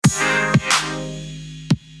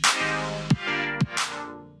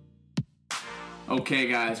Okay,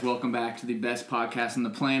 guys, welcome back to the best podcast on the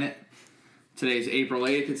planet. Today's April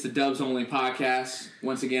 8th. It's the Dubs Only podcast.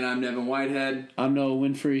 Once again, I'm Nevin Whitehead. I'm Noah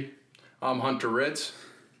Winfrey. I'm Hunter Ritz.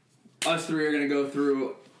 Us three are going to go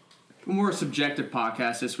through a more subjective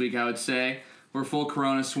podcast this week, I would say. We're full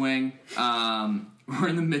Corona swing. We're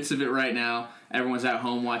in the midst of it right now. Everyone's at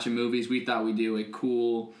home watching movies. We thought we'd do a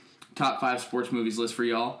cool top 5 sports movies list for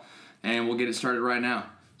y'all, and we'll get it started right now.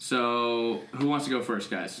 So, who wants to go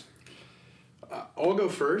first, guys? I'll go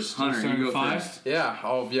first. Hunter, you go five? first. Yeah,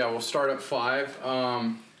 we'll start at 5.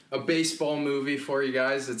 A baseball movie for you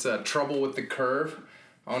guys. It's Trouble with the Curve.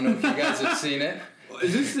 I don't know if you guys have seen it.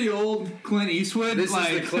 Is this the old Clint Eastwood? This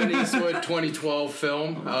is the Clint Eastwood 2012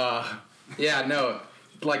 film.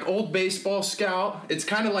 Like old baseball scout. It's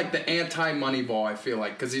kind of like the anti-Moneyball, I feel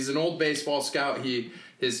like, because he's an old baseball scout.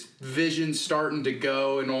 His vision's starting to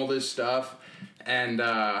go and all this stuff. And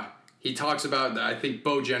he talks about, I think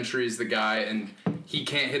Bo Gentry is the guy, and he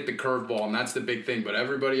can't hit the curveball, and that's the big thing. But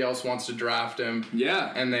everybody else wants to draft him.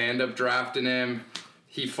 Yeah. And they end up drafting him.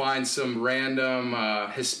 He finds some random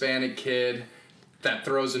Hispanic kid that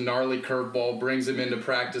throws a gnarly curveball, brings him into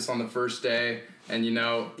practice on the first day, and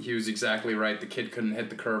he was exactly right. The kid couldn't hit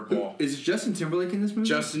the curveball. Is Justin Timberlake in this movie?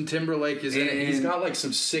 Justin Timberlake is in it. He's got like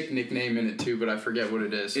some sick nickname in it too, but I forget what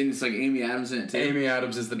it is. And it's like Amy Adams in it too. Amy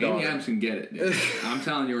Adams is the daughter. Amy Adams can get it, dude. I'm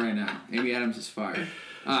telling you right now. Amy Adams is fire.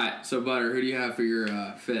 Alright, so Butter, who do you have for your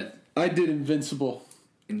 5th? I did Invincible.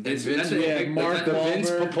 Invincible. Yeah, Mark Vince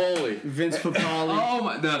Wahlberg. Papali. Vince Papali. Oh,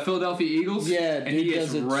 my, the Philadelphia Eagles? Yeah, and he gets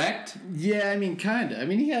does it- wrecked? Yeah, I mean, kind of. I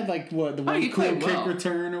mean, he had like, what, the one he cool played well. kick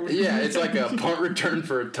return or whatever? Yeah, it's like a punt return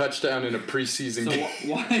for a touchdown in a preseason So game.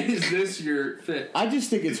 why is this your 5th? I just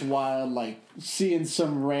think it's wild, like, seeing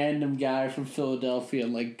some random guy from Philadelphia,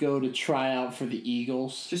 like, go to try out for the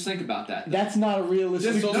Eagles. Just think about that. That's not a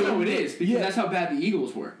realistic No, it is, because Yeah. that's how bad the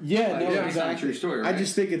Eagles were. Yeah, Like, no, it's not a exactly. true story, right? I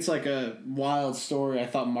just think it's like a wild story. I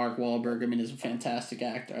thought Mark Wahlberg, is a fantastic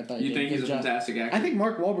actor. I thought he You did think a he's good a job. fantastic actor? I think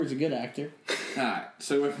Mark Wahlberg's a good actor. Alright,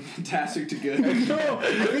 so we're from fantastic to good. No,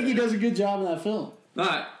 I think he does a good job in that film.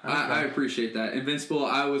 Alright, I appreciate that. Invincible,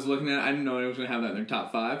 I was looking at it. I didn't know anyone was going to have that in their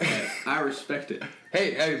top 5, but I respect it.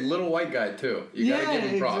 Hey, little white guy too. You gotta give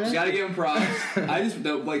him props. You gotta give him props. I just,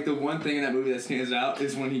 the one thing in that movie that stands out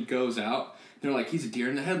is when he goes out, they're like, he's a deer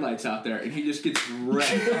in the headlights out there, and he just gets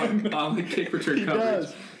wrecked on the kick return He coverage.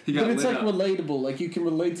 does. He got But it's lit like up. relatable. Like, you can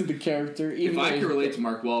relate to the character. Even If I though could relate to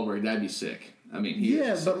Mark Wahlberg, that'd be sick. I mean, he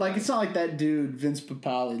Yeah, is but like, it's not like that dude, Vince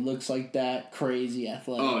Papali, looks like that crazy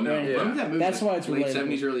athletic. Oh, no. Right? Yeah. Remember that movie? That's why it's late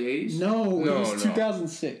relatable. 70s, early 80s? No, it No, was no.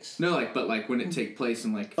 2006. No, but when it take place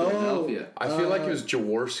in, Philadelphia. I feel like it was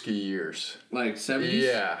Jaworski years. 70s?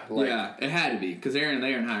 Yeah, yeah, it had to be, because they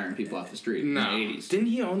aren't hiring people off the street in the 80s. Didn't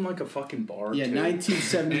he own like a fucking bar? Yeah, too?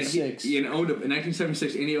 1976. He owned in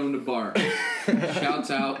 1976, and he owned a bar.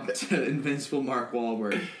 Shouts out to Invincible Mark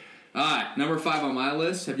Wahlberg. Alright, number 5 on my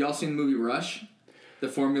list. Have y'all seen the movie Rush? The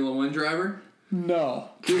Formula One driver? No.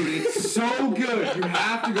 Dude, it's so good. You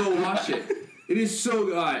have to go watch it. It is so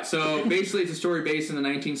good. Alright, so basically it's a story based in the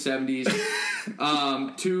 1970s.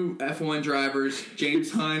 2 F1 drivers,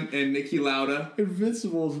 James Hunt and Niki Lauda.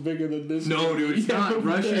 Invincible is bigger than this. No, dude, it's not.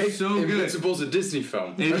 Rush is so good. Invincible's a Disney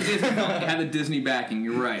film. It was Disney. It had the Disney backing.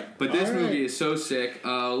 You're right, but this All right. movie is so sick.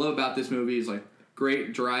 What I love about this movie is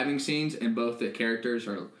great driving scenes, and both the characters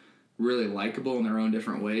are really likable in their own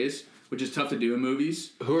different ways, which is tough to do in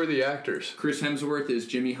movies. Who are the actors? Chris Hemsworth is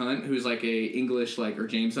Jimmy Hunt, who's like a English or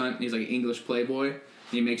James Hunt. He's like an English playboy.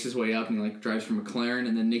 And he makes his way up and he drives for McLaren,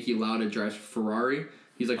 and then Niki Lauda drives for Ferrari.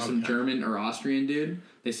 He's some German or Austrian dude.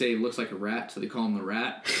 They say he looks like a rat, so they call him the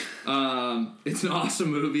Rat. It's an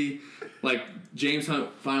awesome movie. James Hunt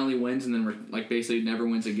finally wins, and then basically never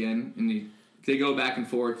wins again. And they go back and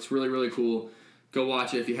forth. It's really, really cool. Go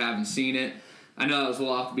watch it if you haven't seen it. I know that was a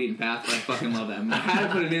little off the beaten path, but I fucking love that. I had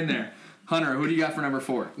to put it in there. Hunter, who do you got for number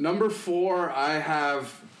 4? Number 4, I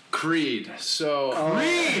have Creed. So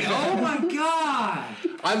Creed! Oh my god!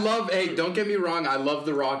 I love. Hey, don't get me wrong. I love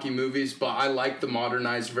the Rocky movies, but I like the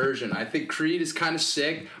modernized version. I think Creed is kind of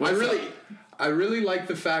sick. I really like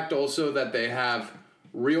the fact also that they have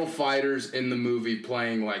real fighters in the movie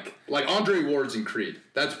playing like Andre Ward's in Creed.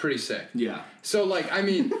 That's pretty sick. Yeah. So Sorry,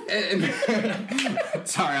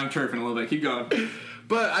 I'm chirping a little bit. Keep going.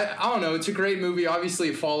 But I don't know. It's a great movie. Obviously,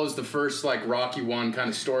 it follows the first Rocky 1 kind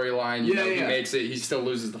of storyline. You know, he makes it. He still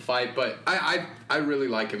loses the fight, but I really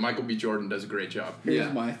like it. Michael B. Jordan does a great job.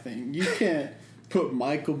 Here's my thing. You can't put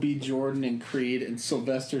Michael B. Jordan in Creed and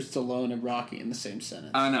Sylvester Stallone and Rocky in the same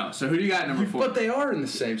sentence. I know. So who do you got at number 4? But they are in the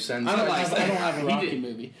same sentence. I don't have a Rocky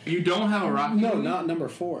movie. You don't have a Rocky No, movie? not number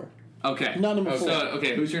 4. Okay. Not number 4. So,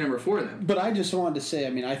 okay, who's your number 4 then? But I just wanted to say, I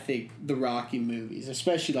mean, I think the Rocky movies,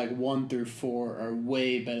 especially like 1 through 4, are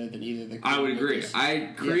way better than either of the Creed I would agree.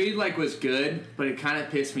 movies. Creed like was good, but it kind of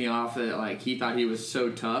pissed me off that like he thought he was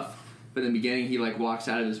so tough. But in the beginning, he like walks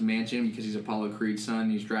out of his mansion because he's Apollo Creed's son.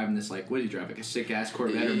 He's driving this like, what did he drive? Like a sick ass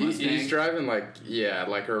Corvette or Mustang. He's driving like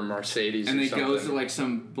a Mercedes. And or he something. goes to like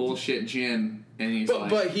some bullshit gym, and he's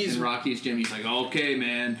but he's in Rocky's gym. He's like, okay,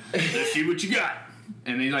 man, let's see what you got.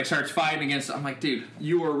 And he like starts fighting against. I'm like, dude,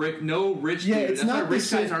 you are rich. No rich dude. It's That's not why rich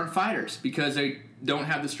the guys same- aren't fighters because they don't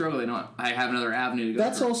have the struggle. They don't. I have another avenue to go.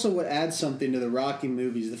 That's through. also what adds something to the Rocky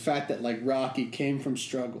movies, the fact that like Rocky came from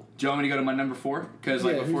struggle. Do you want me to go to my number 4? Because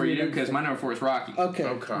like Yeah, before who's you your do, number because 4? my number 4 is Rocky. Okay,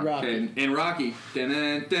 Okay. Rocky. Okay, in Rocky, dun,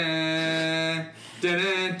 dun,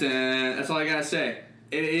 dun, dun, that's all I gotta say.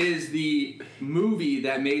 It is the movie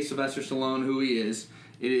that made Sylvester Stallone who he is.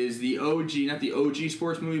 It is the OG, not the OG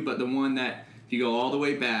sports movie, but the one that, if you go all the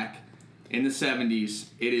way back in the 70s,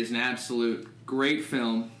 it is an absolute great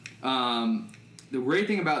film. The great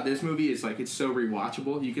thing about this movie is like it's so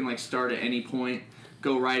rewatchable. You can like start at any point,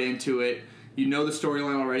 go right into it. You know the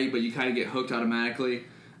storyline already, but you kind of get hooked automatically.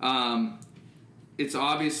 It's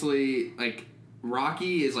obviously like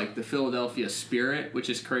Rocky is like the Philadelphia spirit, which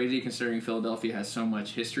is crazy considering Philadelphia has so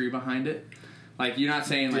much history behind it. Like you're not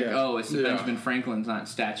saying like, oh, it's Benjamin Franklin's not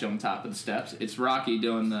statue on top of the steps. It's Rocky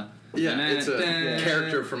doing the it's a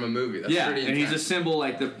character from a movie. That's pretty and he's a intense. symbol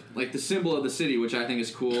like the symbol of the city, which I think is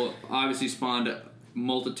cool. Obviously spawned a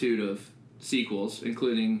multitude of sequels,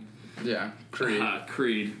 including Creed.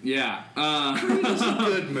 Creed. Yeah. Creed is a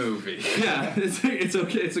good movie. Yeah, it's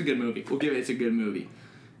okay. It's a good movie. We'll give it. It's a good movie.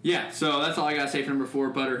 Yeah. So that's all I gotta say for number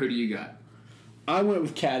 4. Butter, who do you got? I went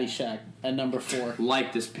with Caddyshack at number 4.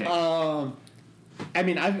 Like this pick. I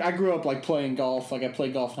mean, I grew up like playing golf. Like I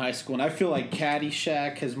played golf in high school, and I feel like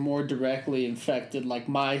Caddyshack has more directly infected like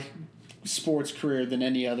my sports career than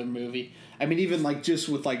any other movie. I mean, even like just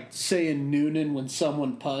with like saying Noonan when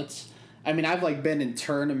someone putts. I mean, I've like been in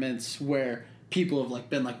tournaments where people have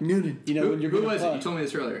like been like Noonan. You know, when you're who gonna was putt. it? You told me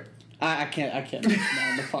this earlier. I can't mention it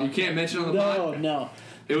on the podcast. You can't mention on the pod? No.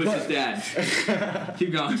 It was his dad.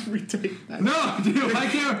 Keep going. Retake that. No, dude, I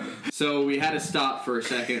can't. So we had to stop for a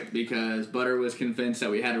second because Butter was convinced that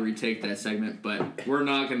we had to retake that segment, but we're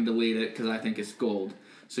not going to delete it because I think it's gold.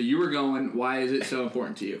 So you were going, why is it so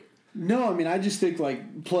important to you? No, I mean, I just think,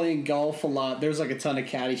 like, playing golf a lot, there's, like, a ton of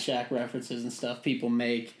Caddyshack references and stuff people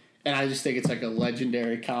make, and I just think it's, like, a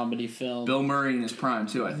legendary comedy film. Bill Murray in his prime,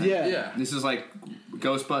 too, I think. Yeah. This is, like,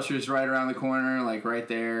 Ghostbusters right around the corner, like, right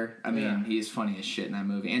there. I mean, he's funny as shit in that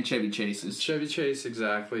movie. And Chevy Chase is... Chevy Chase,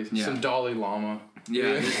 exactly. Yeah. Some Dalai Lama.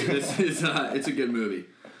 Yeah, this is it's a good movie.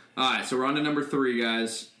 All right, so we're on to number 3,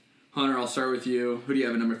 guys. Hunter, I'll start with you. Who do you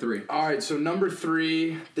have at number 3? All right, so number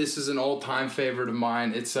 3, this is an all-time favorite of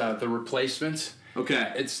mine. It's The Replacements.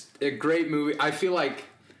 Okay. It's a great movie. I feel like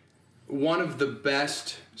one of the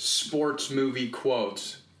best sports movie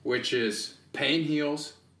quotes, which is pain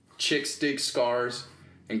heals, chicks dig scars,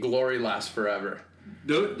 and glory lasts forever.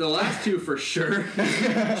 The last two for sure.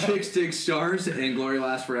 Chicks dig stars and glory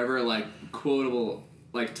lasts forever are like quotable,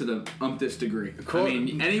 like to the umpteenth degree. I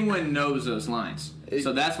mean, anyone knows those lines.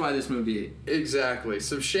 So that's why this movie... Exactly.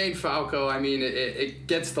 So Shane Falco, I mean, it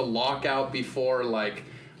gets the lockout before, like...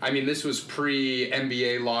 I mean, this was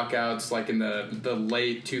pre-NBA lockouts, like in the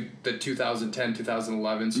late the 2010,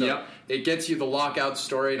 2011. So it gets you the lockout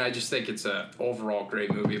story, and I just think it's a overall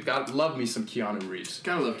great movie. Love me some Keanu Reeves.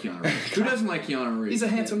 Gotta love Keanu Reeves. Who doesn't like Keanu Reeves? He's a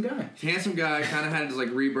handsome guy. Handsome guy, kind of had his like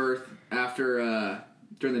rebirth after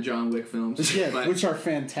during the John Wick films. Yeah, but, which are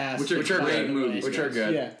fantastic. which are great movies. Which are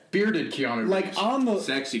good. Yeah. Bearded Keanu Reeves. Like, on the...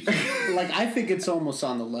 Sexy. Like, I think it's almost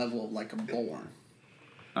on the level of, like, a Bourne.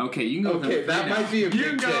 Okay, you can go with number 3 that now. might be a You big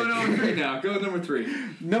can go take. number 3 now. Go with number 3.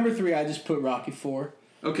 Number 3, I just put Rocky 4.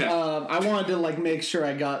 Okay. I wanted to like make sure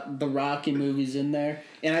I got the Rocky movies in there,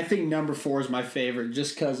 and I think number 4 is my favorite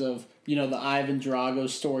just because of the Ivan Drago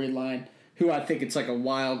storyline. Who I think it's like a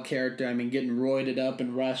wild character. I mean, getting roided up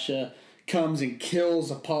in Russia, comes and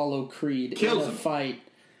kills Apollo Creed in a fight,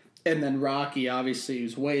 and then Rocky, obviously,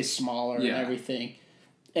 who's way smaller and everything,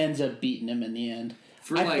 ends up beating him in the end.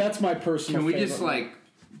 That's my personal. Can we favorite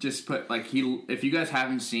just put like if you guys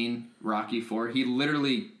haven't seen Rocky 4, he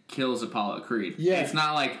literally kills Apollo Creed. Yeah. It's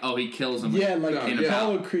not like he kills him.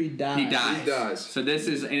 Apollo Creed dies. He dies. He does. So this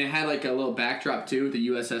is, and it had like a little backdrop too, the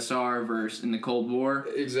USSR versus in the Cold War.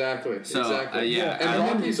 Exactly. So, exactly. yeah. And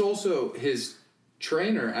Rocky's also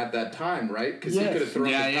trainer at that time, right? Because he Yes. could have thrown.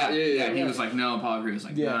 Yeah. He was like, no. Paul Creed was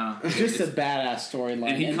like, no. Just a badass storyline.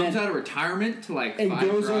 And he comes out of retirement to like and fight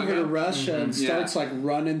goes Drago. over to Russia and Yeah. starts like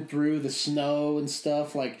running through the snow and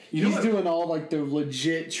stuff. Like You know he's what? doing all like the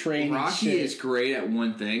legit training. Rocky shit. is great at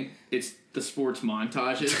one thing. It's the sports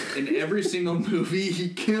montages. In every single movie, he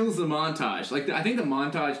kills the montage. Like I think the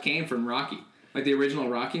montage came from Rocky, like the original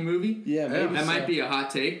Rocky movie. Yeah, maybe That so. might be a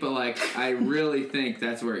hot take, but like I really think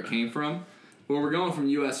that's where it came from. Well, we're going from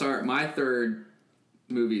U.S. art. My third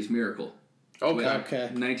movie is Miracle. Okay.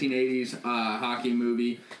 1980s hockey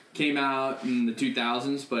movie. Came out in the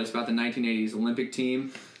 2000s, but it's about the 1980s Olympic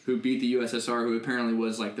team who beat the USSR, who apparently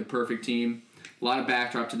was like the perfect team. A lot of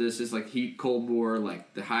backdrop to this is like heat, Cold War,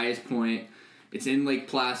 like the highest point. It's in Lake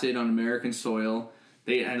Placid on American soil.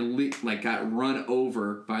 They had like got run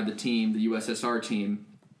over by the team, the USSR team,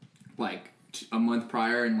 like a month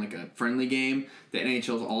prior in like a friendly game. The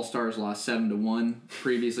NHL's All-Stars lost 7-1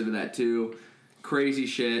 previously to that too. Crazy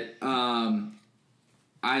shit.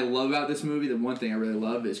 I love about this movie, the one thing I really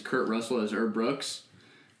love is Kurt Russell as Herb Brooks.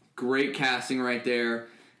 Great casting right there.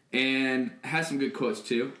 And has some good quotes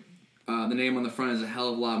too. The name on the front is a hell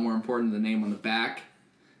of a lot more important than the name on the back.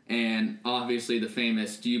 And obviously the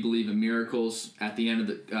famous "Do you believe in miracles?" at the end of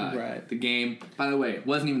the game. By the way, it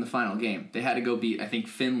wasn't even the final game. They had to go beat, I think,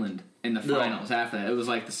 Finland in the finals after that. It was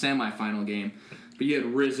like the semifinal game. But you had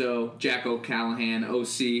Rizzo, Jack O'Callahan,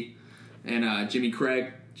 OC, and Jimmy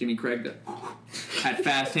Craig. Jimmy Craig had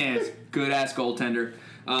fast hands. Good-ass goaltender.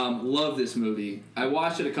 Love this movie. I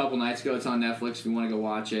watched it a couple nights ago. It's on Netflix if you want to go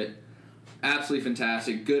watch it. Absolutely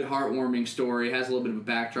fantastic. Good, heartwarming story. Has a little bit of a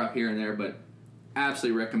backdrop here and there, but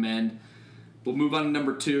absolutely recommend. We'll move on to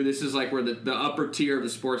number 2. This is like where the upper tier of the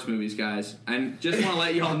sports movies, guys. And just want to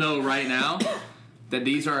let you all know right now that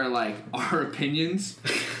these are like our opinions,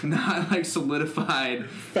 not like solidified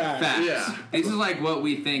facts. Yeah. This is like what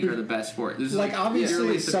we think are the best sports. This is Like obviously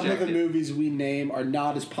purely some of the subjective. movies we name are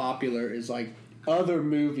not as popular as like other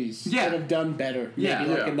movies that have done better. Maybe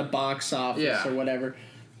like in the box office or whatever.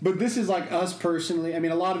 But this is like us personally. I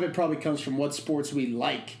mean, a lot of it probably comes from what sports we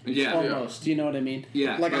like. Almost. You know what I mean?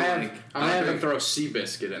 Yeah. Like I'm not going to throw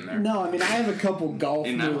Seabiscuit in there. No, I mean, I have a couple golf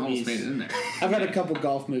And that almost movies. made it in there. I've had a couple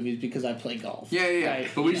golf movies because I play golf. Yeah. Right?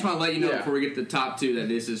 But we just want to let you know before we get to the top 2 that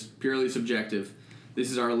this is purely subjective. This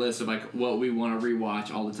is our list of like what we want to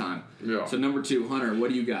rewatch all the time. Yeah. So number 2, Hunter, what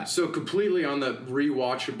do you got? So completely on the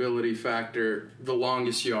rewatchability factor, The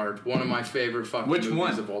Longest Yard, one of my favorite fucking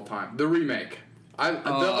movies of all time. The remake.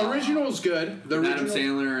 The original's good. The Adam original,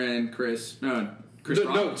 Sandler and Chris Rock.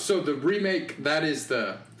 No, so the remake, that is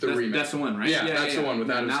the remake. That's the one, right? Yeah, that's the one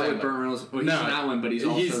with Adam not Sandler. with Burt Reynolds. Well, he's in that one, but he's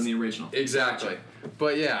also in the original. Exactly.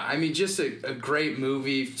 But yeah, I mean, just a great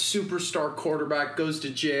movie. Superstar quarterback goes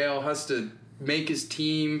to jail, has to make his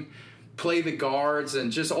team play the guards,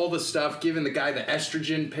 and just all the stuff, giving the guy the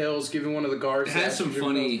estrogen pills, giving one of the guards It has some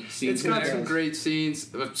funny scenes. It's got in there. some great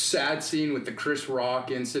scenes. A sad scene with the Chris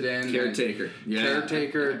Rock incident. Caretaker.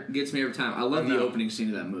 Caretaker. Gets me every time. I love the opening scene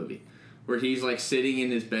of that movie. Where he's like sitting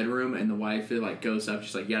in his bedroom and the wife like goes up.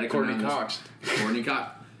 She's like, "You gotta come Courtney down Cox. Courtney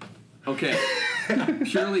Cox. Okay.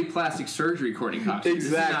 Purely plastic surgery Courtney Cox. Exactly. This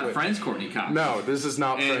is not Friends Courtney Cox. No, this is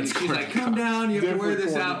not And Friends she's Courtney like, "Come down, you have to wear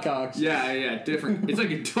this Courtney out." Cox. Yeah, different. It's like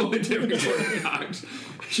a totally different Courtney Cox.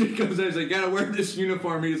 She comes in, she's like, "Gotta wear this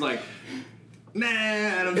uniform." He's like, "Nah."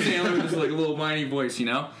 Adam Sandler with this like a little whiny voice, you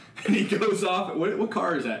know. And he goes off. What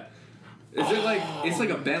car is that? Is it like it's like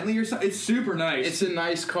a Bentley or something? It's super nice. It's a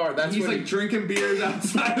nice car. That's He's when like drinking beers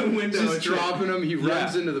outside the window. just and shit. dropping him. He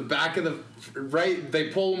runs into the back of the right. They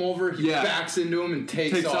pull him over. He backs into him and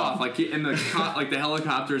takes off. Like and the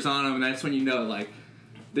helicopter's on him, and that's when you know like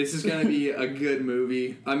this is gonna be a good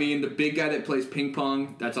movie. I mean, the big guy that plays ping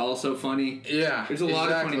pong, that's also funny. Yeah, there's a lot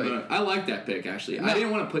of funny moments. I like that pick actually. I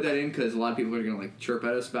didn't want to put that in because a lot of people are gonna like chirp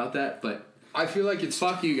at us about that, but I feel like it's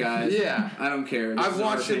fuck you guys. Yeah, I don't care. I've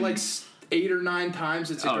watched it like 8 or 9 times.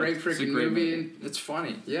 It's a great freaking movie, and it's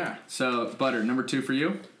funny. Yeah. So, Butter, number 2 for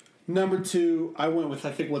you? Number 2, I went with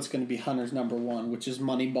I think what's going to be Hunter's number 1, which is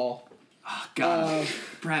Moneyball. Oh, God,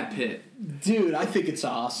 Brad Pitt. Dude, I think it's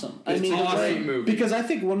awesome. It's an awesome movie. Because I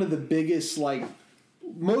think one of the biggest, like,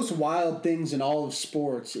 most wild things in all of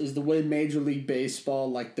sports is the way Major League Baseball,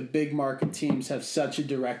 like the big market teams, have such a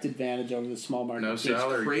direct advantage over the small market No teams.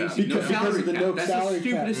 salary cap. Crazy. Because of the no That's salary the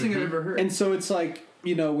stupidest cap. thing I've ever heard. And so it's like,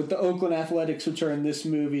 you know, with the Oakland Athletics, which are in this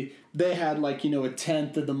movie, they had like, you know, a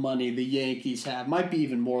tenth of the money the Yankees have. Might be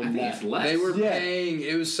even more than that. It's less. They were paying.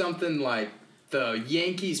 It was something like the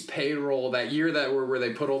Yankees payroll that year where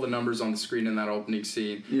they put all the numbers on the screen in that opening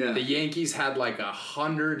scene. Yeah. The Yankees had like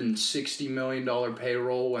 $160 million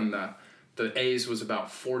payroll when the A's was about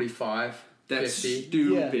 45. That's 50.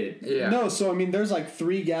 stupid. Yeah. No, so I mean, there's like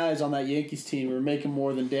 3 guys on that Yankees team who are making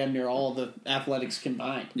more than damn near all the athletics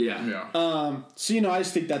combined. Yeah. So I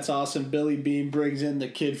just think that's awesome. Billy Bean brings in the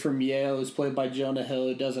kid from Yale, who's played by Jonah Hill,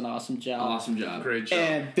 who does an awesome job. Awesome job. Great job.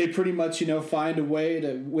 And they pretty much, find a way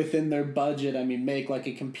to, within their budget, make like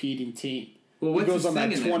a competing team. Well, Who what's goes his on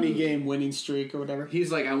that thing in 20-game winning streak or whatever.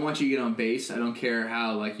 He's like, I want you to get on base. I don't care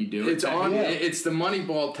how you do it. It's It's the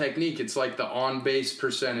Moneyball technique. It's like the on base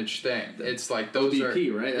percentage thing. It's like those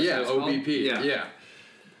OBP, are right? That's what it's called? OBP. Yeah.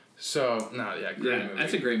 So great movie.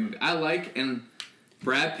 That's a great movie. I like, and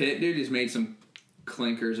Brad Pitt, dude, has made some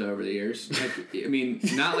clinkers over the years. Like, I mean,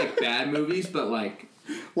 not like bad movies, but like.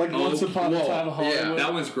 Like Once Upon a Time in Hollywood. Yeah.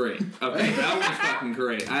 That one's great. Okay, that one's fucking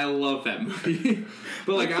great. I love that movie.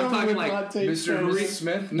 But like, I'm talking like Mr. and Mrs.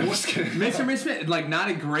 Smith. No, just kidding. Mr. and Mrs. Smith, like not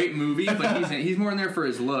a great movie, but he's more in there for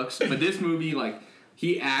his looks. But this movie, like,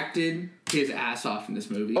 he acted his ass off in this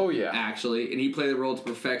movie. Oh yeah, actually, and he played the role to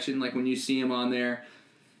perfection. Like when you see him on there,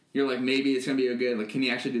 you're like, maybe it's gonna be a good. Like, can he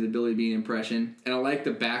actually do the Billy Bean impression? And I like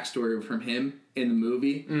the backstory from him in the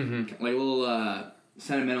movie. Mm-hmm. Like a little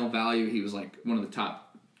sentimental value. He was like one of the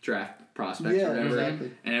top draft prospects or whatever.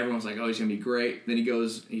 Exactly. And everyone's like, oh, he's gonna be great. Then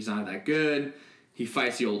he's not that good. He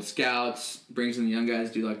fights the old scouts, brings in the young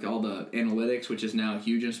guys, do like all the analytics, which is now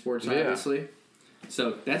huge in sports, obviously.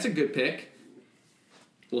 So that's a good pick.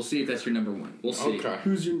 We'll see if that's your number 1. We'll see. Okay.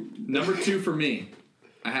 Who's your Number 2 for me?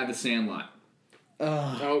 I have The Sandlot.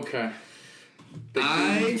 Okay. The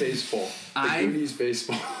Goonies baseball. The Goonies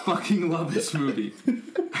baseball. Fucking love this movie.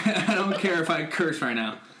 I don't care if I curse right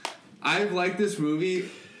now. I've liked this movie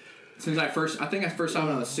since I first saw it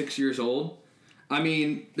when I was 6 years old. I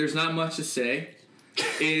mean, there's not much to say.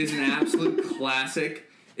 It is an absolute classic.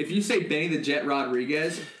 If you say Benny the Jet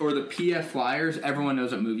Rodriguez or the PF Flyers, everyone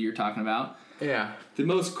knows what movie you're talking about. Yeah. The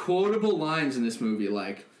most quotable lines in this movie,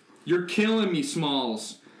 like, "You're killing me,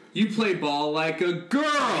 Smalls. You play ball like a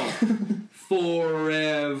girl.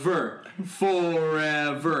 Forever.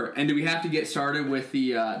 Forever." And do we have to get started with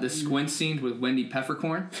the squint scenes with Wendy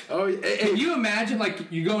Peppercorn? Oh, Can you imagine,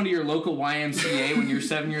 like, you go into your local YMCA when you're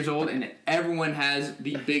 7 years old and everyone has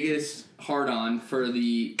the biggest hard-on for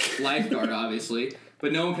the lifeguard, obviously,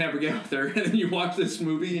 but no one can ever get out there, and then you watch this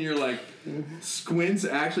movie and you're like, Squints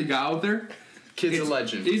actually got out there? Kid's a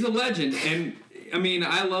legend. He's a legend, and, I mean,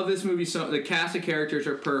 I love this movie so... The cast of characters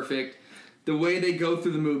are perfect. The way they go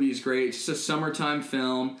through the movie is great. It's just a summertime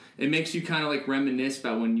film. It makes you kind of like reminisce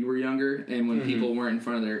about when you were younger and when people weren't in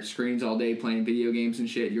front of their screens all day playing video games and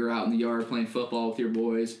shit. You're out in the yard playing football with your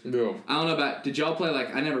boys. Yeah. I don't know about... Did y'all play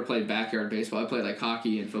like... I never played backyard baseball. I played like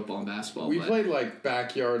hockey and football and basketball. We played like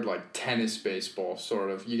backyard, like tennis baseball, sort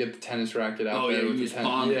of. You get the tennis racket out there. Yeah, with you the just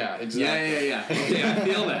pong. Yeah, exactly. Yeah. Okay, I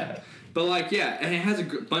feel that. But, like, yeah, and it has a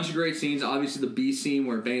bunch of great scenes. Obviously, the B scene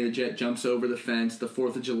where Benny the Jet jumps over the fence. The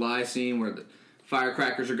 4th of July scene where the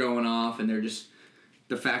firecrackers are going off and they're just...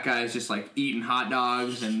 The fat guy is just, like, eating hot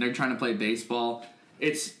dogs and they're trying to play baseball.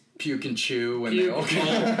 It's... Puke and chew. When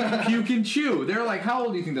puke and chew. They're, like, how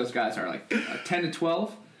old do you think those guys are? Like, 10 to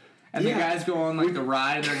 12? And the guys go on, like, the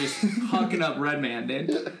ride and they're just hucking up Redman,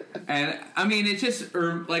 dude. And, I mean, it's just,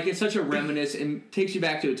 like, it's such a reminisce. It takes you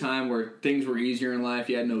back to a time where things were easier in life.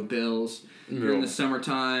 You had no bills. You're in the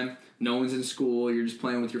summertime. No one's in school. You're just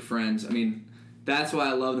playing with your friends. I mean, that's why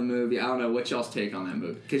I love the movie. I don't know what y'all's take on that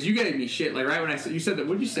movie. Because you gave me shit. Like, right when you said that,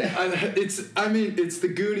 what'd you say? It's the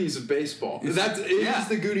Goonies of baseball. It is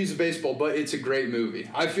the Goonies of baseball, but it's a great movie.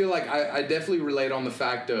 I feel like I definitely relate on the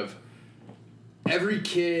fact of every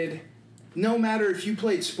kid, no matter if you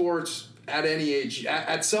played sports at any age,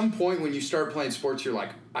 at some point when you start playing sports, you're like,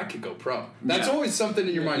 I could go pro. That's always something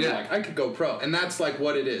in your mind. You're like, I could go pro. And that's like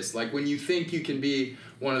what it is. Like when you think you can be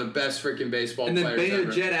one of the best freaking baseball players ever. And then Benny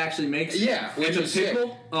the Jet actually makes it. Yeah, and the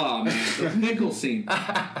pickle. Oh, man. The pickle scene.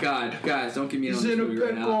 God, guys, don't get me on this movie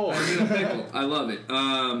right now. He's in a pickle. I love it.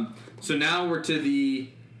 So now we're to the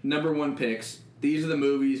number 1 picks. These are the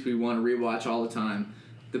movies we want to rewatch all the time.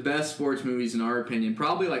 The best sports movies, in our opinion.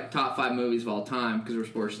 Probably like top 5 movies of all time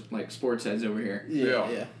because we're sports heads over here.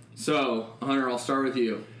 Yeah. So, Hunter, I'll start with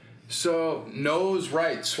you. So, knows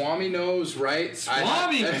right. Swami knows right.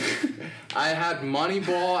 Swami! I had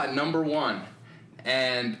Moneyball at number 1.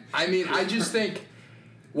 And, I mean, I just think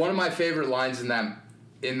one of my favorite lines in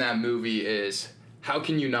that movie is, how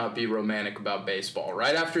can you not be romantic about baseball?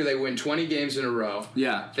 Right after they win 20 games in a row,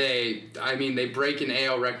 they break an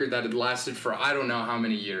AL record that had lasted for I don't know how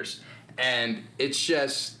many years. And it's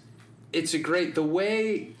a great,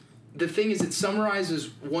 the thing is it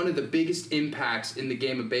summarizes one of the biggest impacts in the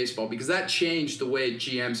game of baseball because that changed the way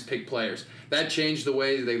GMs pick players. That changed the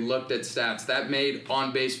way they looked at stats. That made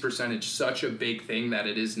on-base percentage such a big thing that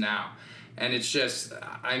it is now. And it's just,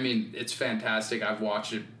 I mean, it's fantastic. I've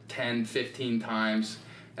watched it 10, 15 times,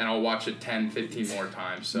 and I'll watch it 10, 15 more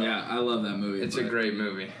times. So Yeah, I love that movie. it's a great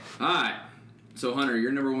movie. All right. So, Hunter,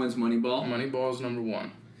 your number one's Moneyball. Moneyball's number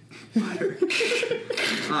one. All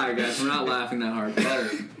right, guys, we're not laughing that hard. Butter.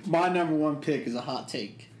 My number one pick is a hot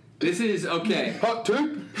take. This is, okay, Hot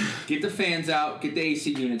take. get the fans out, get the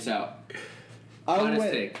AC units out.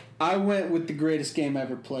 Honest take. I went with the greatest game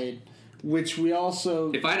ever played, which we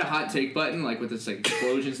also... If I had a hot take button, like with this like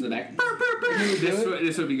explosions in the back,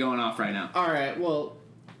 this would be going off right now. All right, well,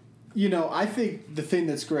 you know, I think the thing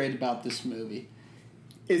that's great about this movie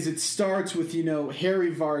is it starts with, you know,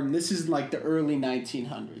 Harry Vardon. This is like the early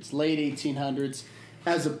 1900s, late 1800s,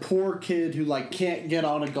 as a poor kid who, like, can't get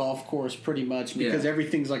on a golf course pretty much because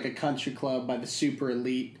everything's like a country club by the super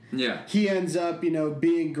elite. Yeah. He ends up, you know,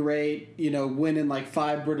 being great, you know, winning like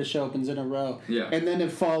 5 British Opens in a row. Yeah. And then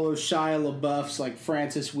it follows Shia LaBeouf's, like,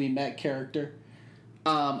 Francis We Met character.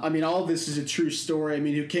 I mean, all of this is a true story. I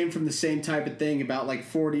mean, who came from the same type of thing about, like,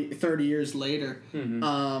 30 years later.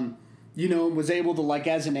 Mm-hmm. You know, was able to, like,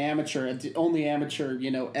 as an amateur, the only amateur,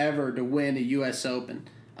 you know, ever to win a U.S. Open.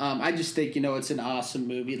 I just think, you know, it's an awesome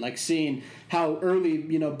movie. Like, seeing how early,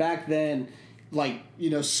 you know, back then, like, you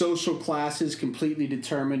know, social classes completely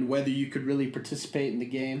determined whether you could really participate in the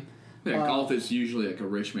game. Yeah, golf is usually like a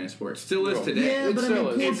rich man sport. Still is today. Yeah, but I mean,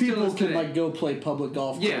 poor It still people is can, today. like, go play public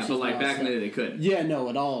golf courses. Yeah, but like now, back in the day they could. Yeah, no,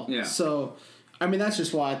 at all. Yeah. So, I mean, that's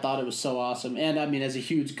just why I thought it was so awesome. And, I mean, as a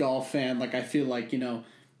huge golf fan, like, I feel like, you know,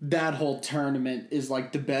 that whole tournament is,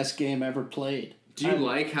 like, the best game ever played. Do you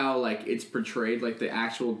like how like it's portrayed, like the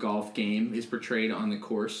actual golf game is portrayed on the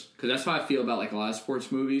course? Because that's how I feel about like a lot of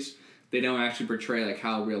sports movies. They don't actually portray like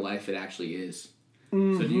how real life it actually is.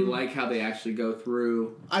 Mm-hmm. So do you like how they actually go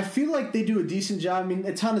through? I feel like they do a decent job. I mean,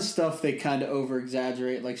 a ton of stuff they kind of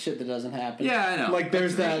over-exaggerate, like shit that doesn't happen. Yeah, I know. Like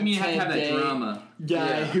there's that you have to have that drama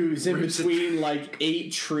guy who's in between like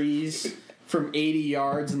 8 trees from 80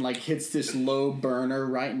 yards and like hits this low burner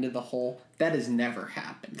right into the hole. That has never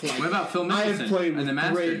happened. Like, what about Phil I have Mickelson played and with the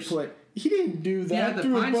Masters? He didn't do that. Yeah, the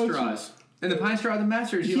pine straws. And the pine straw of the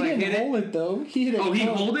Masters, He like didn't hit hold it though. He hit it. Oh, he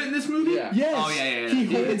hold it in this movie? Yeah. Yes. Oh, yeah. He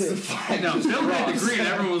held It's it. the fine. No, Phil had the green, and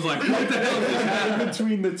everyone was like, what the hell is that? In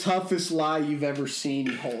between the toughest lie you've ever seen,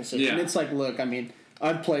 he holds it. Yeah. And it's like, look, I mean,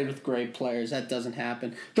 I've played with great players. That doesn't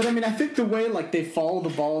happen. But, I mean, I think the way, like, they follow the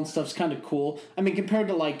ball and stuff's kind of cool. I mean, compared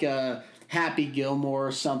to, like, Happy Gilmore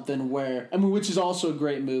or something where, I mean, which is also a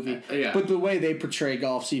great movie. Yeah. But the way they portray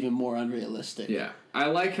golf's even more unrealistic. Yeah. I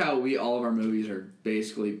like how all of our movies are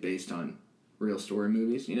basically based on real story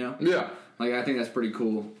movies, you know? Yeah. Like, I think that's pretty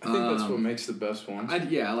cool. I think that's what makes the best ones. Like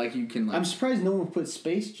you can, like... I'm surprised no one put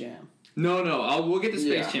Space Jam. No, we'll get to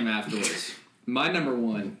Space Yeah. Jam afterwards. My number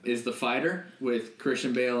one is The Fighter with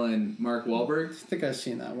Christian Bale and Mark Wahlberg. I think I've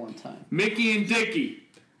seen that one time. Mickey and Dickie.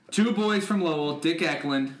 2 boys from Lowell. Dick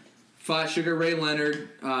Eklund fought Sugar Ray Leonard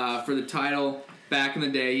for the title back in the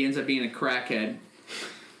day. He ends up being a crackhead.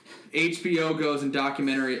 HBO goes and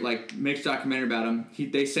makes documentary about him.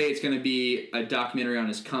 They say it's going to be a documentary on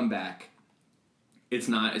his comeback. It's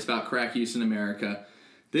not. It's about crack use in America.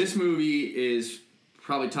 This movie is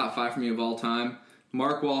probably top 5 for me of all time.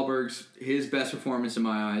 Mark Wahlberg's his best performance in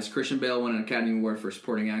my eyes. Christian Bale won an Academy Award for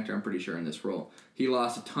supporting actor, I'm pretty sure, in this role. He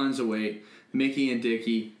lost tons of weight. Mickey and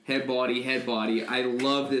Dickie, head body. I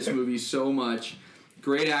love this movie so much.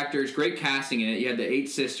 Great actors, great casting in it. You had the 8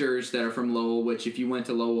 sisters that are from Lowell, which if you went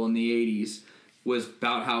to Lowell in the 80s was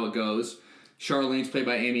about how it goes. Charlene's played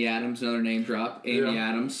by Amy Adams, another name drop. Amy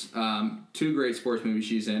Adams. 2 great sports movies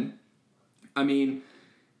she's in. I mean,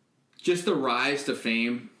 just the rise to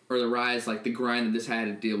fame, or the rise, like the grind that this had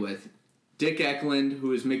to deal with. Dick Eklund,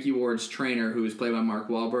 who is Mickey Ward's trainer, who is played by Mark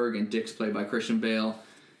Wahlberg, and Dick's played by Christian Bale.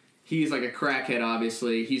 He's like a crackhead,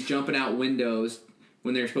 obviously. He's jumping out windows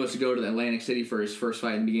when they're supposed to go to Atlantic City for his first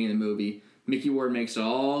fight in the beginning of the movie. Mickey Ward makes it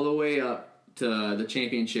all the way up to the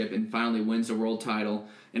championship and finally wins the world title.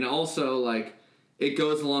 And also, like, it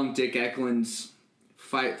goes along Dick Eklund's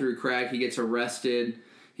fight through crack. He gets arrested.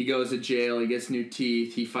 He goes to jail. He gets new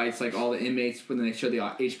teeth. He fights, like, all the inmates when they show the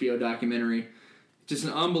HBO documentary. Just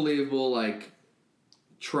an unbelievable, like,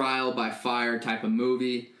 trial by fire type of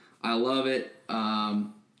movie. I love it.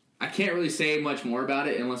 I can't really say much more about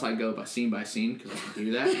it unless I go by scene, because I can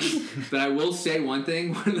do that. But I will say one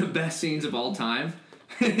thing. One of the best scenes of all time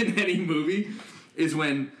in any movie is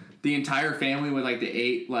when the entire family with, like, the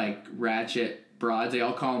 8, like, ratchet broads, they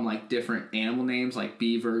all call them, like, different animal names, like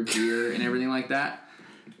Beaver, Deer, and everything like that.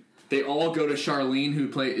 They all go to Charlene,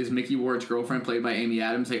 who is Mickey Ward's girlfriend, played by Amy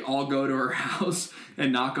Adams. They all go to her house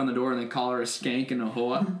and knock on the door, and they call her a skank and a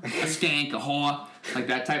whore. A skank, a whore. like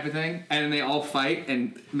that type of thing. And then they all fight,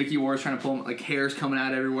 and Mickey Ward's trying to pull him, like hair's coming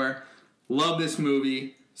out everywhere. Love this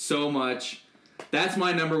movie so much. That's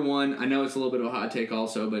my number one. I know it's a little bit of a hot take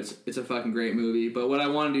also, but it's a fucking great movie. But what I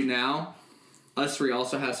want to do now, us three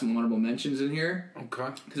also have some honorable mentions in here.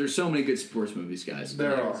 Okay. Because there's so many good sports movies, guys.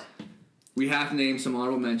 There are. We have to name some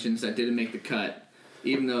honorable mentions that didn't make the cut,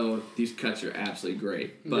 even though these cuts are absolutely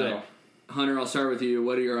great. But Yeah. Hunter, I'll start with you.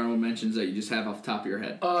 What are your honorable mentions that you just have off the top of your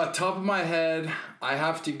head? Top of my head, I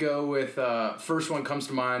have to go with first one comes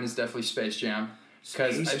to mind is definitely Space Jam.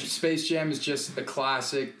 Because Space Jam is just a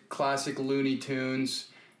classic Looney Tunes.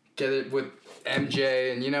 Get it with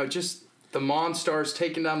MJ and, just the Monstars,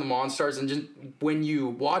 taking down the Monstars. And just when you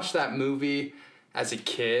watch that movie as a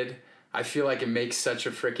kid, I feel like it makes such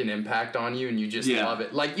a freaking impact on you and you just love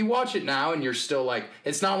it. Like, you watch it now and you're still like,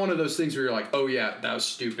 it's not one of those things where you're like, oh yeah, that was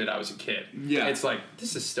stupid, I was a kid. Yeah. It's like,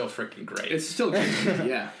 this is still freaking great. It's still a good movie,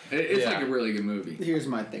 yeah. It's like a really good movie. Here's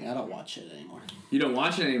my thing. I don't watch it anymore. You don't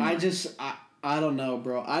watch it anymore? I don't know,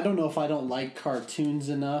 bro. I don't know if I don't like cartoons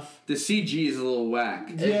enough. The CG is a little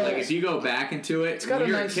whack. Yeah. Like, if you go back into it, got when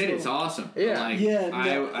a you're nice a kid, little- it's awesome. Yeah. Like, Yeah,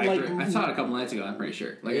 I like- agree. I saw it a couple nights ago, I'm pretty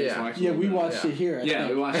sure. Like, I just watched it a Yeah, little we bit. watched it here. I Yeah, think.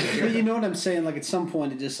 we watched it here. But you know what I'm saying? Like, at some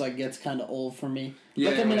point, it just, gets kind of old for me.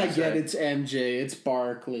 Yeah, Like, I mean, yeah, I get exactly. it's MJ, it's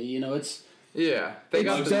Barkley, it's... Yeah. They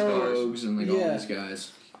got It's the dope. stars. Bogues and, all Yeah. these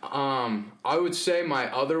guys. I would say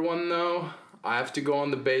my other one, though, I have to go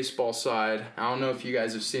on the baseball side. I don't know if you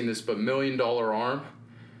guys have seen this, but $1 Million Arm.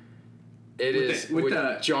 It is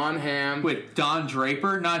with John Hamm. With Don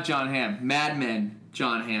Draper, not John Hamm. Mad Men,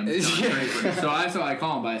 John Hamm. Don Draper. So that's what I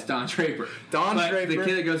call him by. It's Don Draper. Draper. The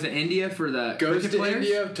kid that goes to India for the Goes cricket to players?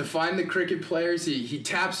 India to find the cricket players. He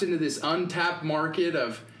taps into this untapped market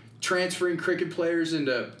of transferring cricket players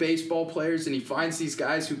into baseball players, and he finds these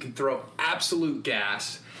guys who can throw absolute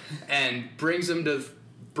gas, and brings them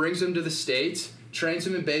to the States. Trains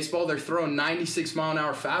them in baseball. They're throwing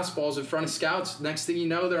 96-mile-an-hour fastballs in front of scouts. Next thing you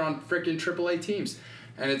know, they're on freaking AAA teams,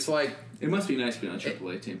 and it's like It must be nice being on a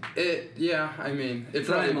AAA team. I mean, It's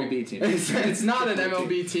not an MLB team. It's not an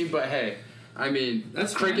MLB team, but hey, I mean,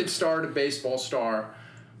 That's cricket fine. star to baseball star.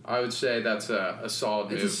 I would say that's a solid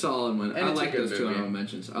move. It's a solid one. And I it's a like good those two movie. honorable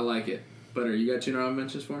mentions. I like it. Butter, you got two honorable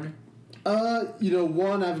mentions for me?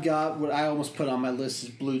 One I've got, what I almost put on my list is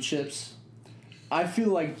Blue Chips. I feel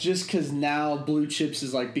like just because now Blue Chips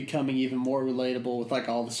is, becoming even more relatable with,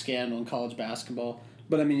 all the scandal in college basketball.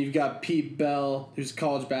 But, I mean, you've got Pete Bell, who's a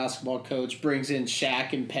college basketball coach, brings in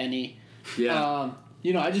Shaq and Penny. Yeah.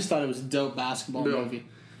 I just thought it was a dope basketball movie.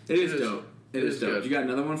 It is dope. It is dope. good. You got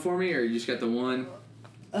another one for me, or you just got the one?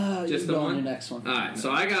 Just the go one? on your next one. All right,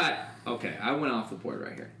 so I went off the board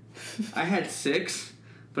right here. I had 6,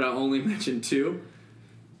 but I only mentioned 2.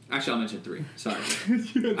 Actually, I'll mention 3. Sorry.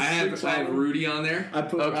 I have Rudy on there. I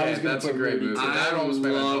was Okay, gonna that's a put great Rudy movie. too. That I almost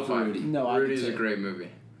made my love top 5. Rudy. No, I Rudy's did a too. great movie.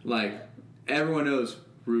 Like, everyone knows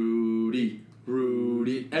Rudy.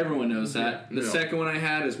 Everyone knows that. The Yeah. second one I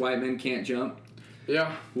had is White Men Can't Jump,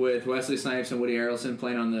 Yeah. with Wesley Snipes and Woody Harrelson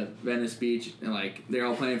playing on the Venice Beach, and they're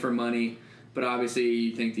all playing for money. But obviously,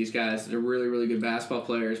 you think these guys, they're really, really good basketball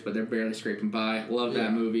players, but they're barely scraping by. Love Yeah.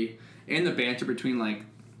 that movie. And the banter between,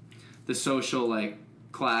 the social,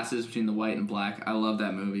 classes between the white and black. I love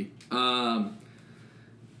that movie.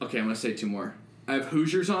 Okay, I'm going to say 2 more. I have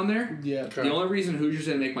Hoosiers on there. Yeah. Okay. The only reason Hoosiers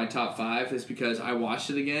didn't make my top 5 is because I watched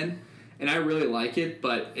it again, and I really like it,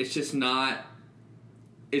 but it's just not...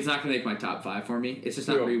 It's not going to make my top 5 for me. It's just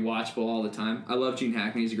not Yeah. rewatchable all the time. I love Gene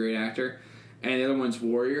Hackman. He's a great actor. And the other one's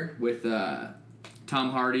Warrior with Tom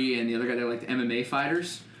Hardy and the other guy. They're the MMA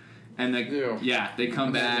fighters. And they come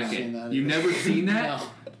I've back. never seen And that you've either. never seen that? No.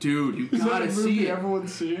 Dude, you gotta see it.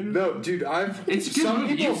 everyone's seen? No, dude, It's a good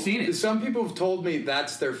movie. You've seen it. Some people have told me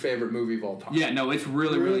that's their favorite movie of all time. Yeah, no, it's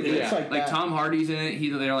really, really good. It's like that. Tom Hardy's in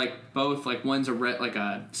it. They're both one's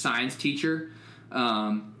a science teacher,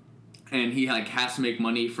 and he has to make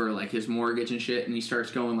money for his mortgage and shit. And he starts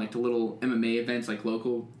going to little MMA events,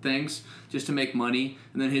 local things, just to make money.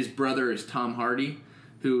 And then his brother is Tom Hardy,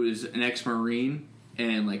 who is an ex-Marine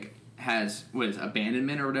and has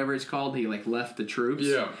abandonment or whatever it's called. He left the troops.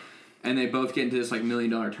 Yeah. And they both get into this $1 million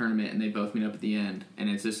tournament, and they both meet up at the end. And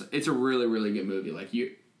it's a really, really good movie.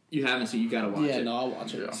 You haven't seen, you gotta watch it. Yeah, no, I'll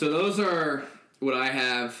watch it. Yeah. So those are what I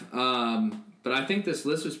have. But I think this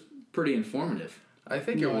list was pretty informative. I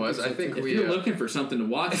think No, it I was. think so I think too. If we. you're looking for something to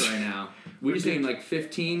watch right now, we just named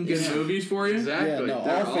 15 good movies for you. Exactly. Yeah, no,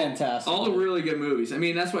 They're all fantastic. All really good movies. I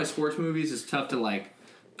mean, that's why sports movies is tough to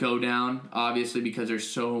go down, obviously, because there's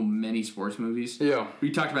so many sports movies. Yeah. We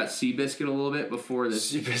talked about Seabiscuit a little bit before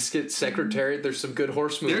this. Seabiscuit, Secretariat. There's some good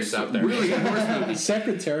horse movies out there. Really good horse movies.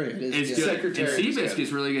 Secretariat is It's good. good. Secretariat And is good.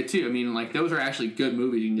 Seabiscuit's really good too. I mean, like those are actually good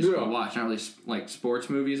movies you can just go Yeah. watch. Not really like sports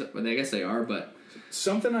movies, but I guess they are. But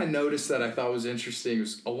Something I noticed that I thought was interesting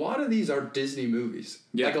was a lot of these are Disney movies.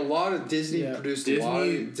 Yeah. Like a lot of Disney produced a lot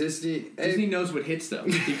of Disney. Disney knows what hits though,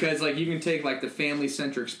 because like you can take like the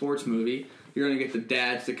family-centric sports movie. You're gonna get the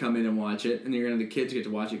dads to come in and watch it, and you're gonna have the kids get to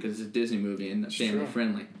watch it because it's a Disney movie and family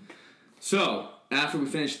friendly. So after we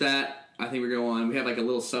finish that, I think we're going on. We have like a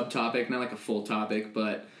little subtopic, not like a full topic,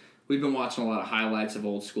 but we've been watching a lot of highlights of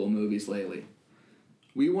old school movies lately.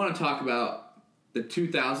 We want to talk about the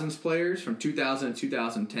 2000s players from 2000 to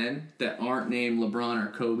 2010 that aren't named LeBron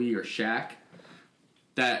or Kobe or Shaq,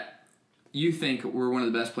 that you think were one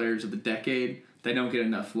of the best players of the decade that don't get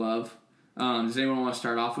enough love. Does anyone want to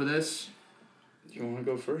start off with this? You want to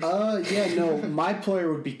go first? Yeah, no, my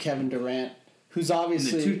player would be Kevin Durant, who's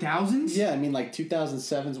obviously In the 2000s? Yeah, I mean like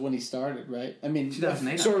 2007 is when he started, right? I mean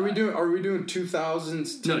 2008. So are we doing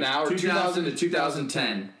 2000s to now or 2000 to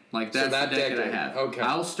 2010? Like that's that the decade I decade. have. Okay.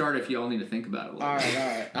 I'll start if you all need to think about it a little bit. All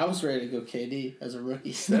right. I was ready to go KD as a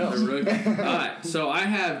rookie. All right, so I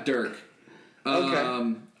have Dirk.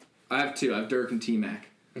 Okay. I have two. I have Dirk and T-Mac.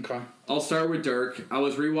 Okay. I'll start with Dirk. I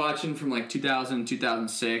was rewatching from like 2000,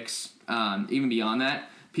 2006, even beyond that.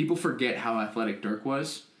 People forget how athletic Dirk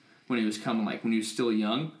was when he was when he was still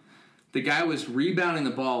young. The guy was rebounding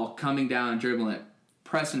the ball, coming down and dribbling it,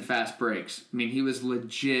 pressing fast breaks. I mean, he was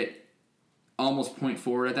legit almost point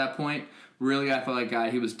forward at that point. Really athletic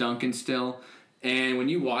guy. He was dunking still. And when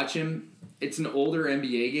you watch him, it's an older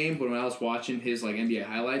NBA game, but when I was watching his like NBA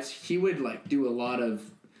highlights, he would like do a lot of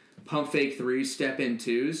pump fake threes, step in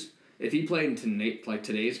twos. If he played in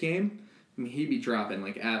today's game, I mean, he'd be dropping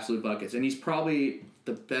like absolute buckets. And he's probably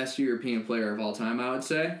the best European player of all time, I would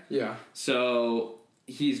say. Yeah. So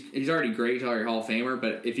he's already great, he's already Hall of Famer.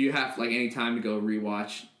 But if you have like any time to go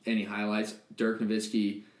rewatch any highlights, Dirk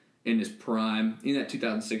Nowitzki in his prime in that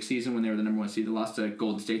 2006 season when they were the number one seed, they lost to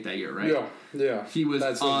Golden State that year, right? Yeah. He was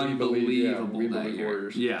unbelievable We that believe year.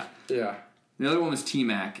 Warriors. Yeah. Yeah. The other one was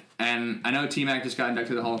T-Mac, and I know T-Mac just got inducted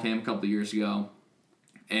to the Hall of Fame a couple of years ago,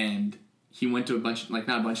 and he went to not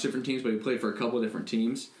a bunch of different teams, but he played for a couple of different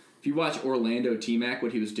teams. If you watch Orlando T-Mac,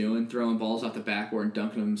 what he was doing, throwing balls off the backboard and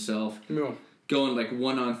dunking them himself, Yeah. going like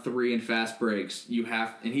 1-on-3 and fast breaks,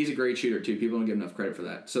 and he's a great shooter too. People don't give enough credit for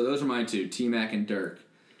that. So those are mine two, T-Mac and Dirk.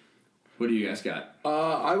 What do you guys got?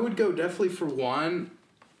 I would go definitely for one.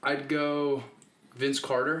 I'd go Vince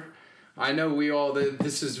Carter. I know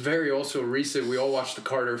this is very also recent. We all watched the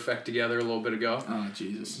Carter Effect together a little bit ago. Oh,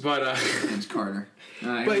 Jesus. But Vince Carter.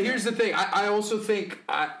 but here's the thing. I also think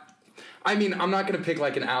I mean, I'm not going to pick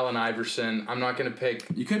like an Allen Iverson. I'm not going to pick.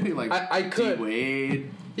 You could be like I could.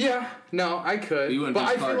 D-Wade. Yeah, no, I could. You and but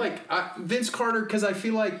Vince I Carter. feel like Vince Carter, because I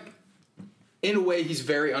feel like in a way he's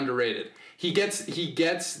very underrated. He gets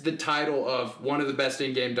the title of one of the best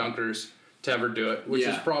in-game dunkers to ever do it, which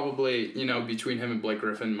is probably between him and Blake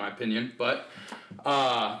Griffin in my opinion. But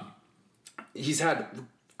he's had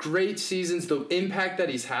great seasons. The impact that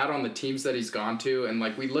he's had on the teams that he's gone to, and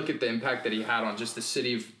like we look at the impact that he had on just the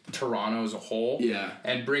city of Toronto as a whole,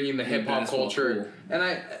 and bringing the hip hop culture. Cool.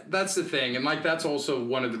 And that's the thing, and like that's also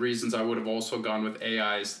one of the reasons I would have also gone with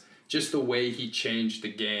AI's just the way he changed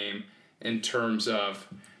the game in terms of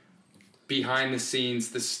behind the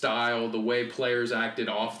scenes, the style, the way players acted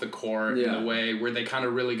off the court, and the way where they kind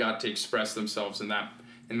of really got to express themselves in that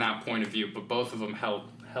point of view. But both of them hell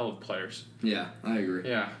of players. Yeah, I agree.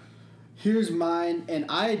 Yeah. Here's mine, and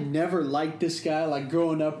I had never liked this guy, like,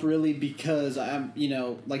 growing up, really, because I'm,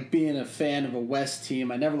 like, being a fan of a West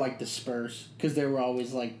team, I never liked the Spurs, because they were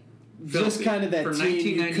always, like, just kind of that from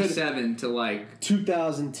team. 1997 to, like...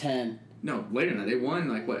 2010. No, later than that. They won,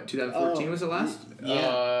 like, what, 2014 was the last?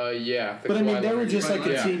 Yeah. But, I mean, they were just, like,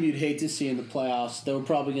 a yeah. team you'd hate to see in the playoffs. They were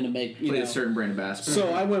probably going to make, Play a certain brand of basketball.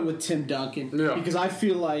 So I went with Tim Duncan, because I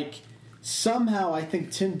feel like... Somehow, I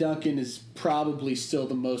think Tim Duncan is probably still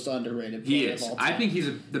the most underrated player of all time. I think he's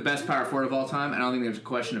the best power forward of all time. I don't think there's a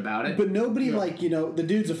question about it. But nobody the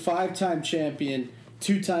dude's a 5-time champion,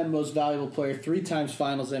 2-time most valuable player, 3 times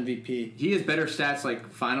Finals MVP. He has better stats, like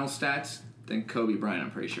final stats, than Kobe Bryant.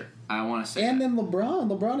 I'm pretty sure. I want to say. And that. then LeBron.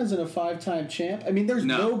 LeBron isn't a 5-time champ. I mean, there's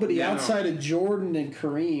nobody outside of Jordan and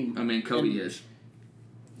Kareem. I mean, Kobe is.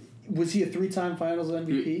 Was he a 3-time Finals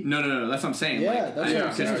MVP? No. That's what I'm saying. Yeah, that's what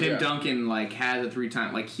I'm saying. Tim Duncan has a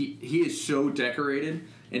 3-time. Like he is so decorated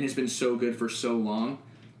and has been so good for so long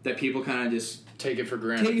that people kind of just take it for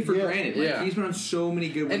granted. Like, he's been on so many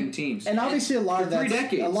good winning teams. And obviously, a lot of that's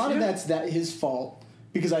decades. that's his fault.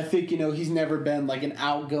 because I think, he's never been like an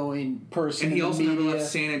outgoing person. And he in the also never media.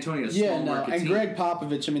 left San Antonio. And team. Greg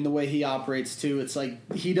Popovich, the way he operates too, it's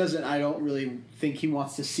like he doesn't. I don't really think he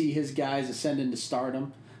wants to see his guys ascend into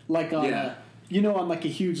stardom, like on on like a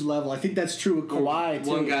huge level. I think that's true with Kawhi too.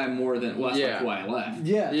 One guy more than that's why Kawhi left.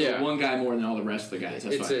 Yeah. One guy more than all the rest of the guys.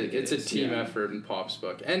 That's It's a team effort in Pop's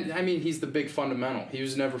book, and I mean he's the big fundamental. He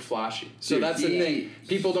was never flashy, so Dude, that's the thing.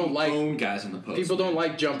 People don't like own guys in the post. People don't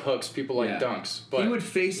like jump hooks. People like dunks. But he would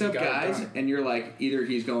face up guys, and you're like, either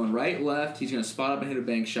he's going right, left. He's going to spot up and hit a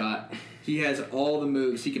bank shot. He has all the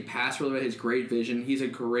moves. He can pass really well. His great vision. He's a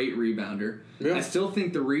great rebounder. Yeah. I still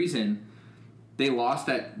think the reason they lost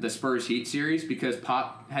the Spurs Heat series because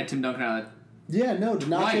Pop had Tim Duncan out. Did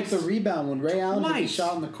not get the rebound when Ray Allen hit the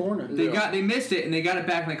shot in the corner. They missed it and they got it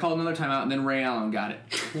back and they called another timeout and then Ray Allen got it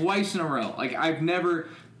twice in a row. Like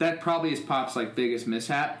that probably is Pop's like biggest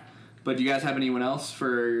mishap. But do you guys have anyone else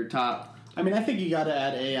for your top? I mean, I think you got to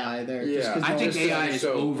add AI there. Yeah, I think AI is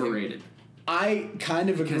overrated. I kind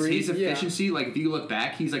of agree. Because his efficiency, like if you look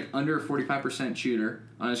back, he's like under a 45% shooter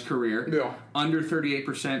on his career. Yeah. Under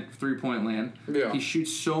 38% 3-point land. Yeah. He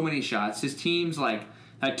shoots so many shots. His team's like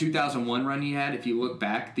that 2001 run he had, if you look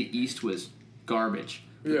back, the East was garbage.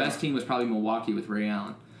 The best team was probably Milwaukee with Ray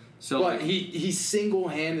Allen. So but he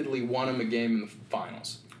single-handedly won him a game in the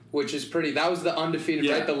finals. Which is pretty. That was the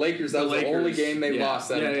undefeated, right? The Lakers. That was the only game they lost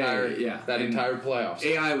that entire playoffs.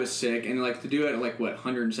 AI was sick, and like to do it at like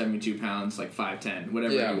 172 pounds, like 5'10",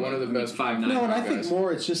 whatever. Yeah, one of the best 5'9". No, and I think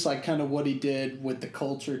more it's just like kind of what he did with the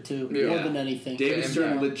culture too, more than anything. David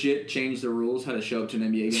Stern legit changed the rules how to show up to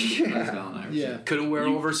an NBA game. Couldn't wear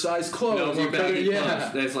oversized clothes. No,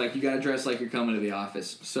 clothes. That's like you got to dress like you're coming to the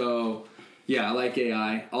office. So. Yeah, I like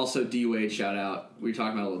AI. Also, D-Wade, shout out. We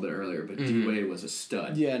talked about it a little bit earlier, but D-Wade was a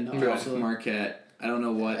stud. Yeah, no, absolutely. Marquette. I don't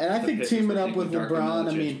know what. And I think teaming up with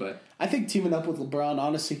LeBron, I think teaming up with LeBron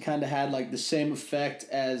honestly kind of had like the same effect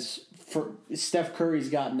as for Steph Curry's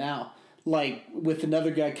got now. Like with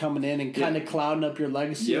another guy coming in and kind of clouding up your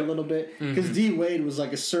legacy a little bit. Because D-Wade was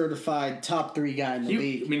like a certified top 3 guy in the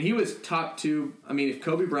league. I mean, he was top 2. I mean, if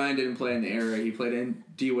Kobe Bryant didn't play in the era, he played in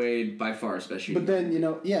D-Wade by far, especially. But then,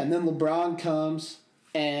 and then LeBron comes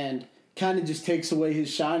and kind of just takes away his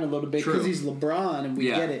shine a little bit because he's LeBron and we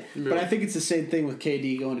get it. Yeah. But I think it's the same thing with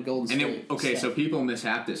KD going to Golden State. So people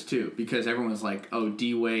mishap this too because everyone was like, oh,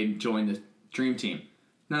 D-Wade joined the Dream Team.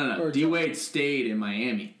 No. D-Wade stayed in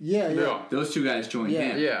Miami. Yeah. Those 2 guys joined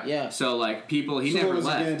him. Yeah. So, like, people, he never left. What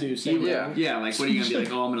was he going to do? Like, what are you going to be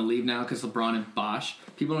like, oh, I'm going to leave now because LeBron and Bosh?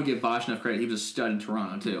 People don't give Bosh enough credit. He was a stud in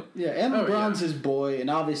Toronto, too. Yeah, and LeBron's his boy, and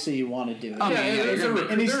obviously you want to do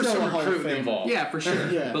it. And he's still a Hall of Fame involved. Yeah, for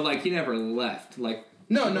sure. But, like, he never left. Like,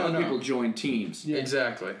 no. people joined teams. Yeah.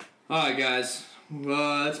 Exactly. All right, guys.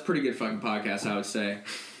 That's a pretty good fucking podcast, I would say.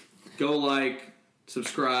 Go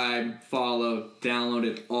subscribe, follow, download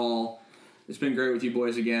it all. It's been great with you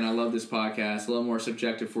boys again. I love this podcast. A little more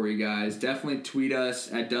subjective for you guys. Definitely tweet us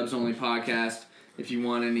at Dubs Only Podcast if you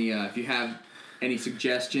want any. If you have any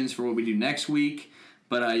suggestions for what we do next week.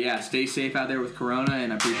 But stay safe out there with Corona,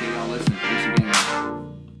 and I appreciate y'all listening. Thanks again.